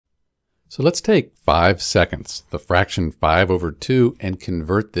So let's take 5 seconds, the fraction 5 over 2, and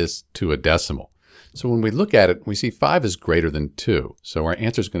convert this to a decimal. So when we look at it, we see 5 is greater than 2. So our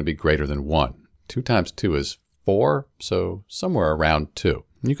answer is going to be greater than 1. 2 times 2 is 4, so somewhere around 2.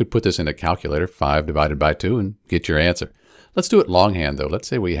 You could put this in a calculator, 5 divided by 2, and get your answer. Let's do it longhand, though. Let's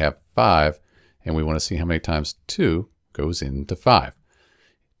say we have 5, and we want to see how many times 2 goes into 5.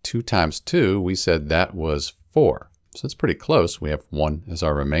 2 times 2, we said that was 4. So it's pretty close. We have 1 as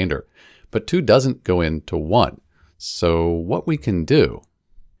our remainder. But 2 doesn't go into 1. So what we can do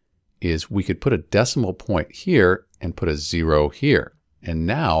is we could put a decimal point here and put a 0 here. And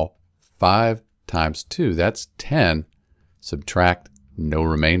now 5 times 2, that's 10. Subtract no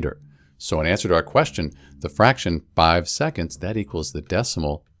remainder. So in answer to our question, the fraction 5 seconds, that equals the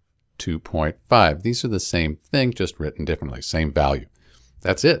decimal 2.5. These are the same thing, just written differently, same value.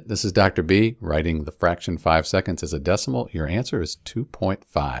 That's it. This is Dr. B writing the fraction 5 seconds as a decimal. Your answer is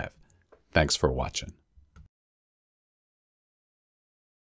 2.5. Thanks for watching.